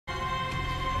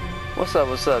What's up,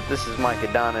 what's up? This is Mike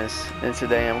Adonis, and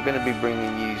today I'm going to be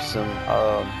bringing you some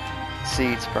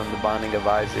seeds from the Binding of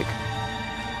Isaac.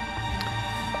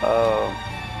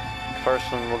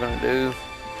 First one we're going to do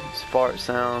is fart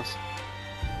sounds.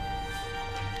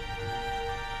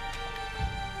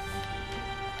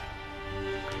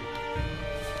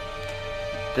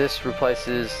 This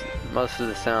replaces most of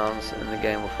the sounds in the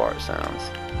game with fart sounds.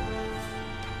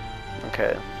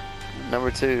 Okay, number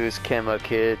 2 is Camo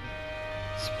Kid,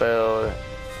 spelled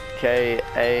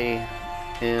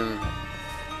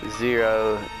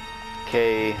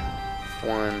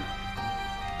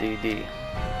KAM0K1DD.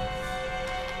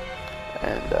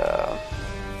 And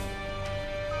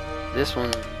this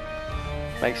one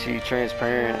makes you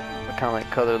transparent, kind of like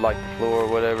colored like the floor or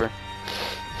whatever.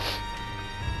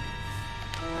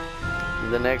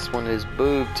 The next one is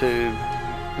Boob Tube,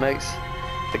 makes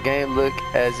the game look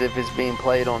as if it's being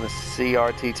played on a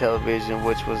CRT television,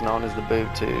 which was known as the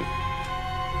Boob Tube.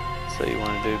 So you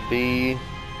want to do BOOB-TOOB.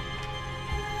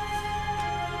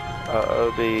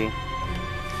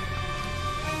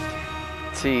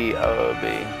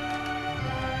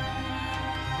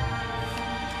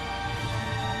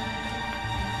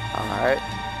 Alright.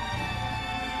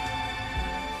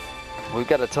 We've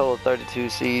got a total of 32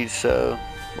 seeds, so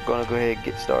we're going to go ahead and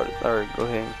get started, or go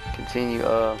ahead and continue.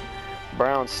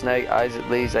 Brown snake, Isaac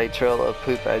leaves a trail of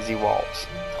poop as he walks.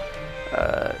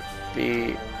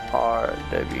 BRWNSNKE.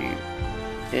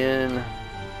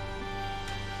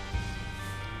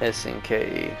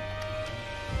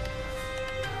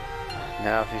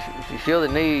 Now, if you feel the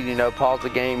need, you know, pause the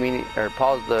game or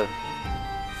pause the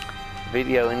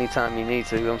video anytime you need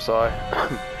to. I'm sorry,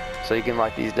 so you can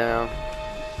write these down.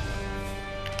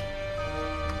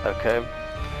 Okay.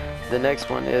 The next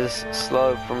one is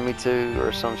slow for me too,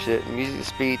 or some shit. Music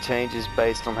speed changes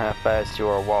based on how fast you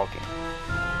are walking.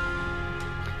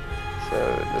 So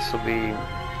this will be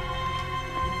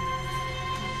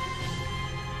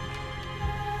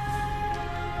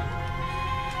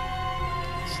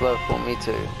slow for me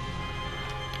too.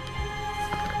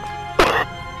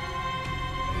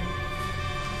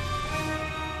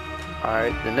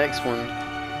 Alright, the next one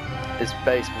is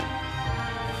basement.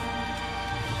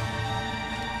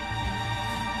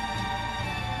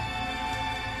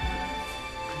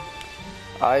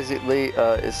 Isaac Lee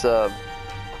is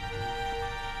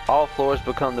all floors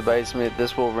become the basement.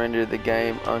 This will render the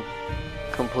game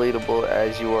uncompletable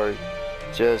as you are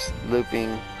just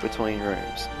looping between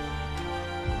rooms,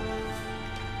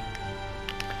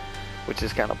 which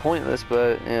is kind of pointless,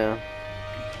 but yeah.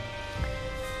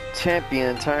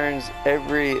 Champion turns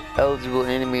every eligible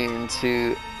enemy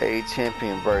into a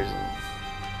champion version.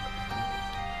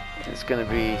 It's gonna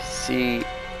be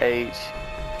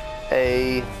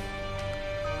CHAMP10N.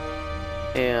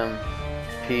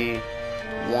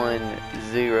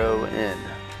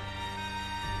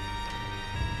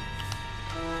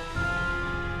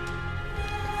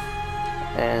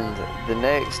 And the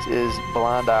next is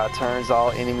Blind Eye, turns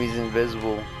all enemies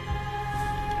invisible.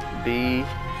 BL1DEYE.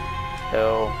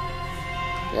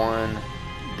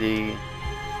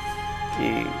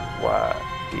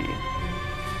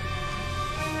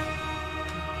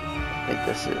 I think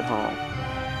that's it, huh?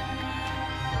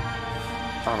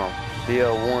 I don't know.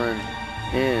 BL1NDEYE.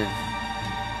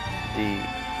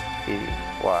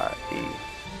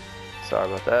 Sorry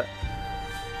about that.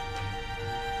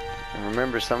 And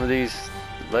remember, some of these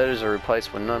letters are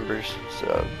replaced with numbers,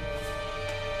 so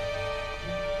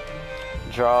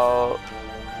draw,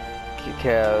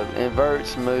 cab,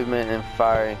 inverts movement and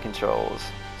firing controls.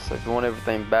 So if you want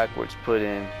everything backwards, put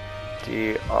in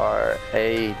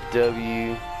DRAWKCAB.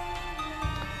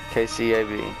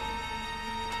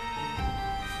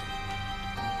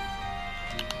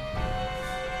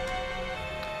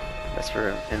 That's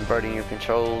for inverting your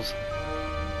controls.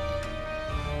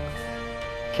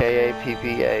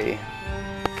 KAPPA.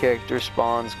 Character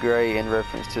spawns gray in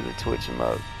reference to the Twitch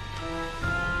emote.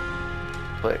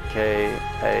 Click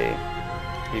KAPPA.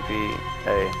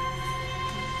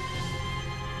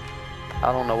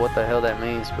 I don't know what the hell that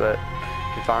means, but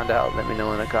if you find out, let me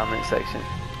know in the comment section.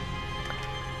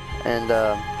 And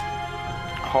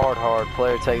hard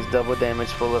player takes double damage.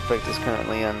 Full effect is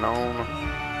currently unknown.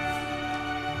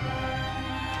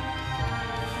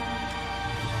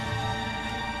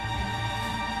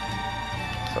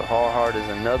 So hard is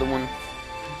another one.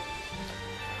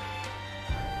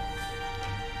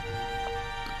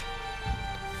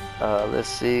 Let's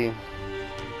see.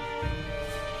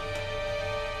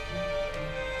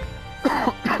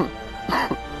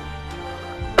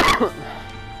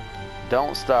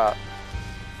 Don't stop.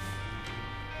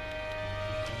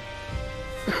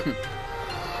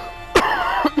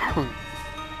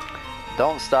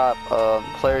 Don't stop.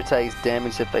 Player takes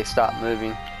damage if they stop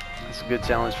moving. That's a good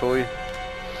challenge for you.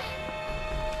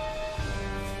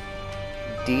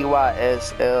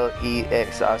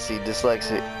 DYSLEXIC,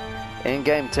 dyslexic.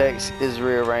 In-game text is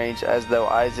rearranged as though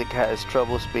Isaac has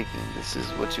trouble speaking. This is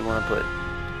what you want to put.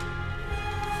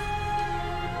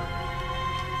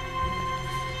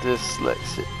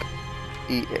 Dyslexic.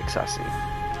 EXIC.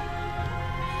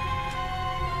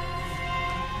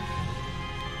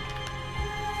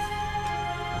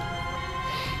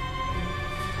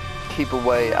 Keep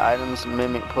away. Items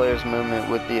mimic players' movement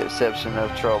with the exception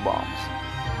of troll bombs.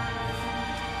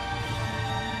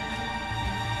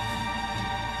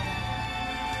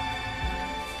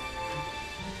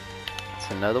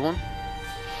 That's another one.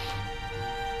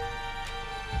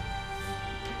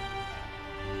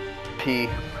 P.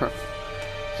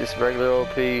 Just regular old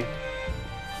P.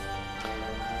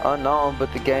 Unknown,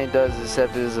 but the game does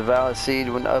accept it as a valid seed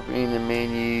when opening the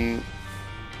menu.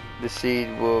 The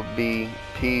seed will be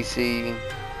PC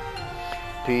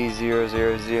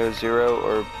P0000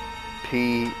 or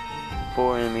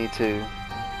P4ME2.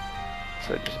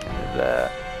 So just enter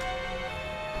that.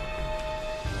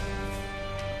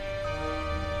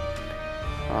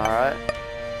 Alright.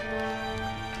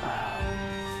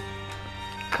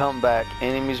 Come back.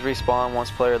 Enemies respawn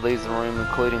once player leaves the room,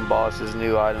 including bosses.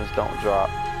 New items don't drop.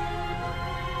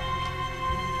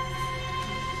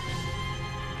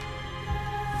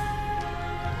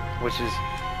 Which is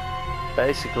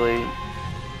basically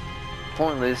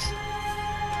pointless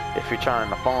if you're trying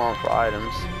to farm for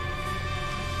items.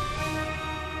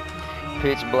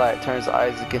 Pitch black turns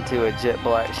Isaac into a jet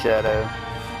black shadow.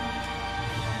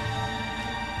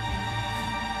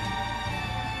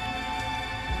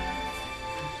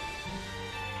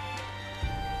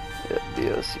 Yep,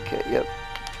 BLCK, yep.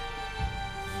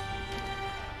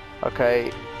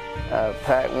 Okay.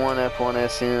 Pack 1 F1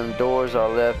 SM, doors are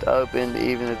left open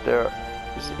even if there's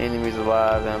enemies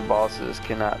alive and bosses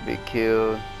cannot be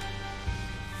killed,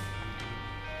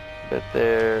 but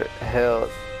their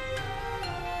health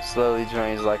slowly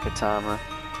drains like a timer.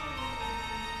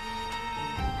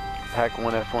 Pack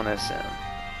 1 F1 SM.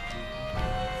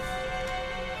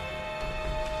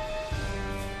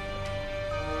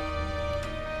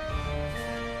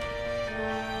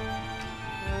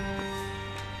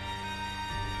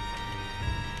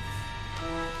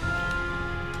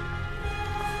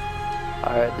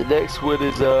 Alright, the next one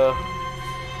is 1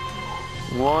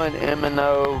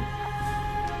 MNO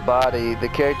body. The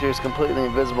character is completely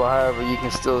invisible, however you can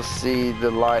still see the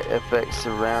light effects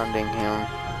surrounding him.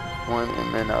 1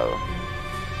 MNO.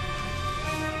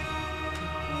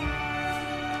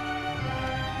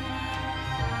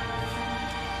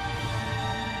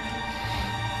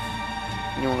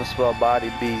 You want to spell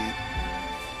body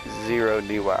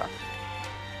B0DY.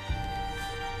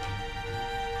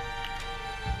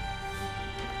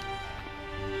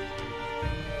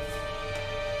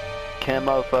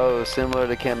 Camo foe, similar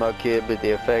to Camo Kid, but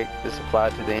the effect is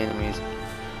applied to the enemies.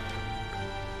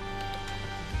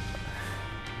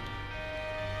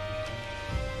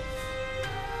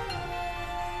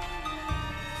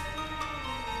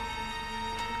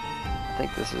 I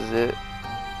think this is it.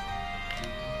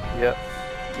 Yep.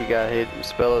 You got hit.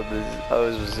 Spell of the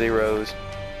O's with zeros.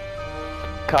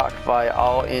 Cockfight.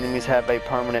 All enemies have a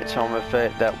permanent charm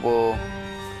effect that will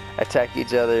attack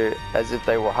each other as if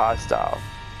they were hostile.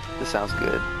 This sounds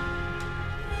good.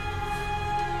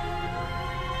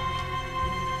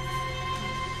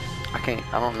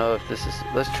 I don't know if this is,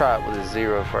 let's try it with a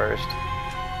 0 first.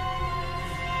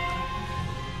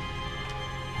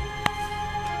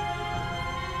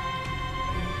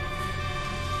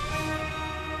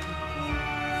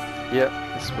 Yep,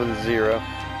 it's with a 0.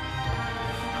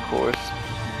 Of course.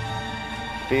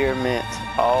 Fear meant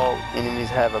all enemies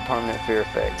have a permanent fear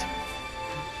effect.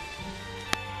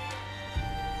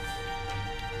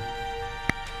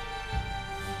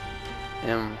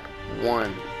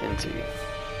 M1 NT.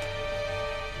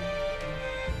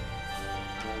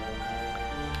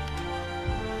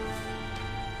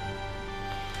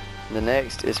 The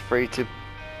next is free to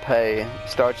pay.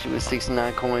 Starts you with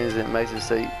 69 coins and makes it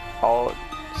so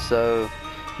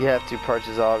you have to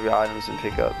purchase all of your items and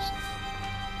pickups.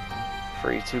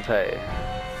 Free to pay.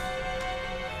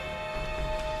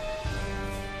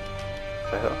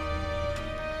 What the hell?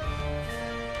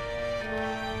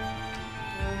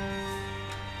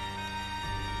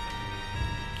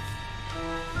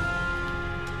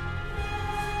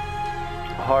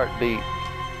 Heartbeat.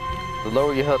 The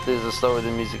lower your health is, the slower the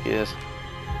music is.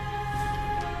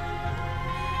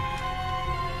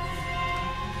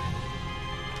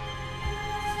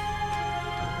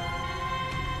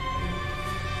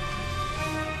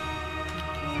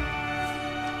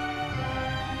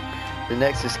 The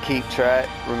next is keep track.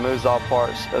 Removes all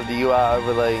parts of the UI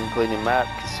overlay, including map,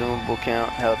 consumable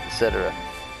count, health, etc.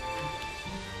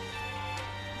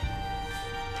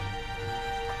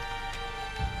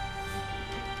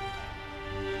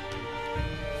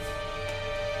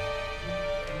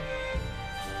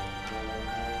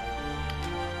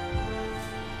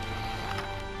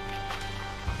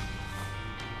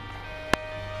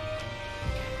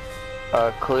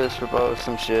 Clears for both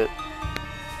some shit.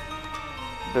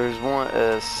 There's one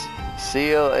as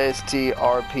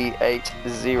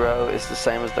CLSTRPH0. It's the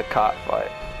same as the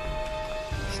cockfight.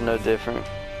 It's no different.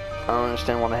 I don't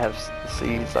understand why they have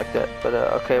C's like that. But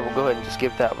okay, we'll go ahead and just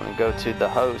skip that one and go to the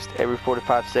host. Every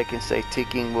 45 seconds, a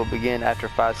ticking will begin. After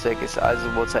 5 seconds,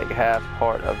 Isaac will take half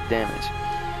part of damage.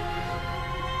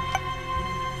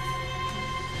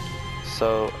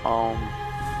 So,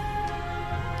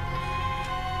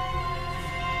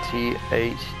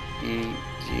 THEGH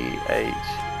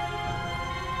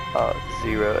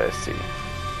 0SC.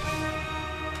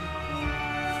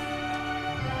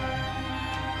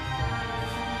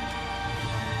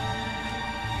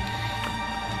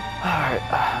 Alright,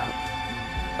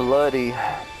 Bloody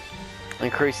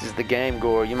increases the game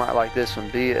gore. You might like this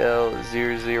one,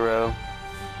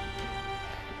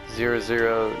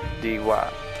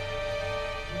 BL0000DY.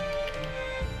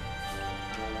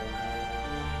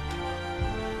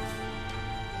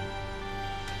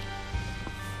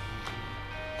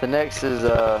 The next is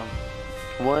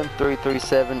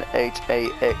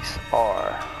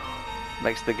 1337HAXR.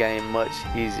 Makes the game much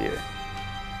easier.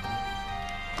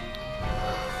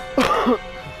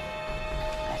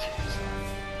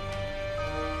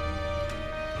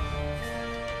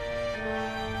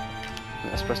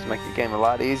 That's supposed to make the game a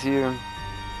lot easier.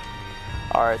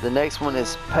 Alright, the next one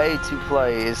is pay to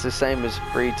play. It's the same as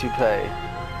free to pay.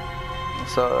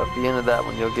 So at the end of that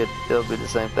one, it'll be the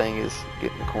same thing as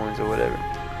getting the coins or whatever.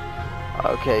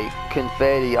 Okay,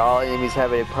 confetti. All enemies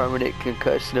have a permanent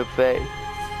concussion effect.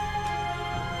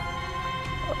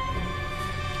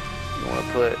 You want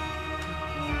to put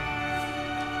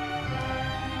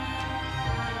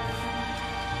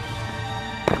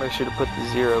make sure to put the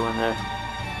 0 in there.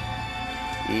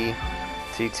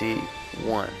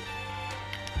 ETT1.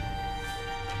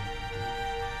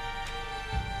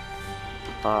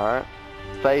 Alright.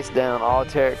 Face down. All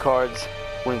tarot cards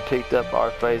when picked up are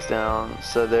face down,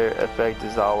 so their effect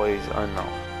is always unknown.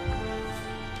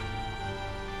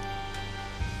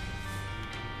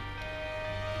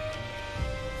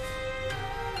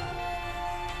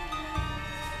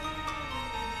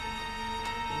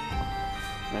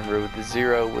 Remember, with the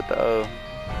 0 with the O.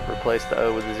 Replace the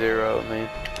O with the 0, I mean.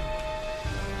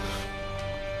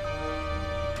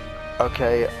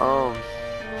 Okay,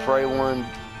 Fray 1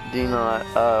 do not.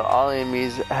 All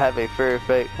enemies have a fear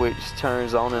effect which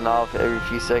turns on and off every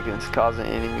few seconds, causing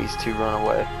enemies to run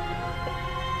away.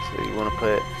 So you want to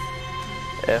put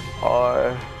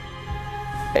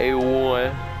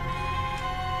FRA1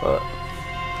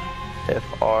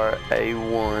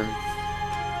 FRA1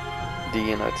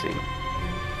 DNOT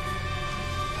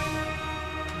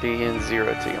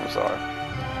DN0T, I'm sorry.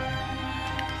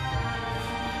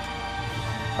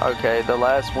 Okay, the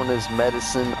last one is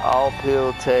medicine. All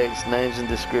pill text, names, and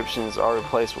descriptions are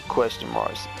replaced with question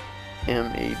marks.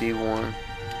 MED1.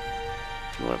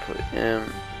 You want to put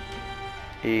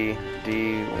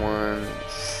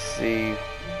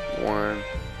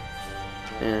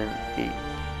MED1C1NE.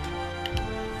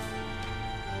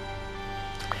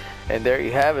 And there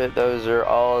you have it. Those are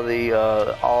all the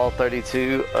all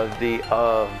 32 of the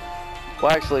well,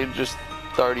 actually just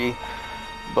 30,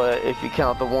 but if you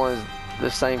count the ones the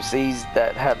same C's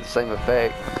that have the same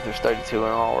effect, there's 32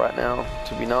 in all right now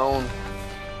to be known.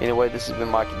 Anyway, this has been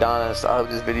Mikey Donis. I hope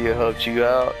this video helped you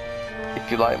out.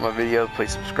 If you like my video,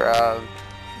 please subscribe,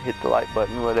 hit the like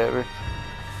button, whatever.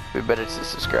 It'd be better to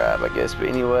subscribe, I guess. But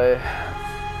anyway,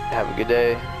 have a good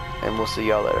day, and we'll see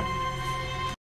y'all later.